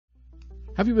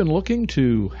Have you been looking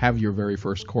to have your very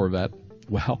first Corvette?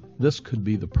 Well, this could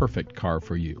be the perfect car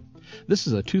for you. This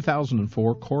is a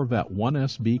 2004 Corvette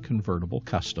 1SB Convertible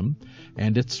Custom,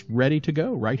 and it's ready to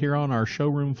go right here on our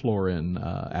showroom floor at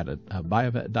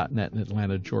buyavette.net in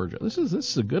Atlanta, Georgia. This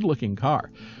is a good-looking car.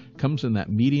 Comes in that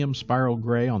medium spiral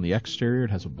gray on the exterior.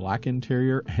 It has a black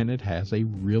interior, and it has a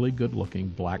really good-looking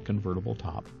black convertible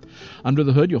top. Under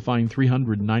the hood, you'll find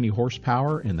 390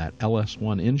 horsepower in that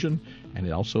LS1 engine, and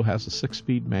it also has a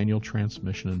 6-speed manual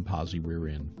transmission and posi rear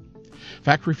end.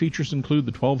 Factory features include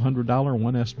the $1,200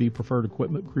 1SB Preferred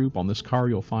Equipment Group. On this car,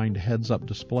 you'll find heads-up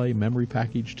display, memory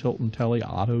package, tilt and telly,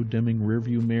 auto-dimming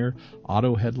rearview mirror,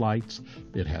 auto headlights.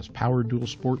 It has power dual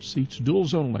sport seats,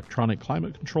 dual-zone electronic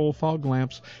climate control, fog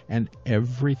lamps, and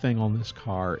everything on this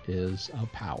car is a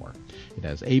power. It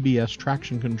has ABS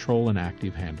traction control and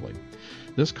active handling.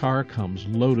 This car comes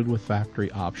loaded with factory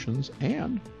options,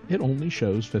 and it only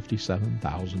shows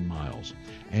 57,000 miles.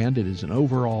 And it is in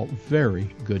overall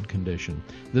very good condition.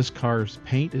 This car's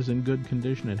paint is in good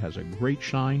condition. It has a great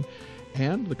shine,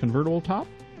 and the convertible top,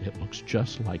 it looks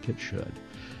just like it should.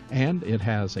 And it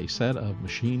has a set of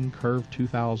machine curved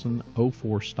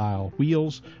 2004 style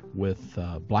wheels with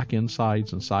black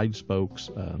insides and side spokes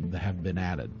that have been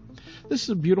added. This is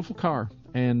a beautiful car,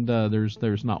 and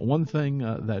there's not one thing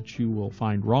that you will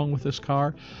find wrong with this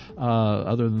car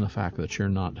other than the fact that you're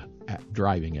not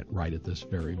driving it right at this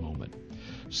very moment.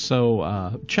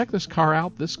 So check this car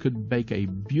out. This could make a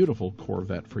beautiful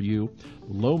Corvette for you.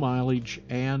 Low mileage,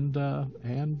 and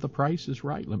the price is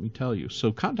right, let me tell you.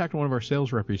 So contact one of our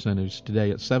sales representatives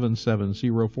today at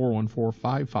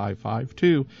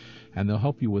 770-414-5552, and they'll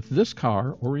help you with this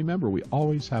car. Or remember, we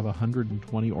always have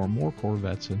 120 or more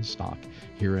Corvettes in stock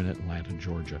here in Atlanta,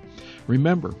 Georgia.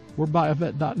 Remember, we're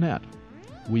buyavette.net.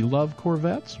 We love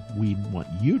Corvettes. We want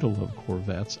you to love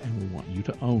Corvettes, and we want you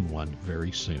to own one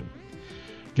very soon.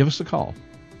 Give us a call.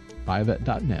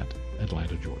 buyavette.net,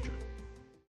 Atlanta, Georgia.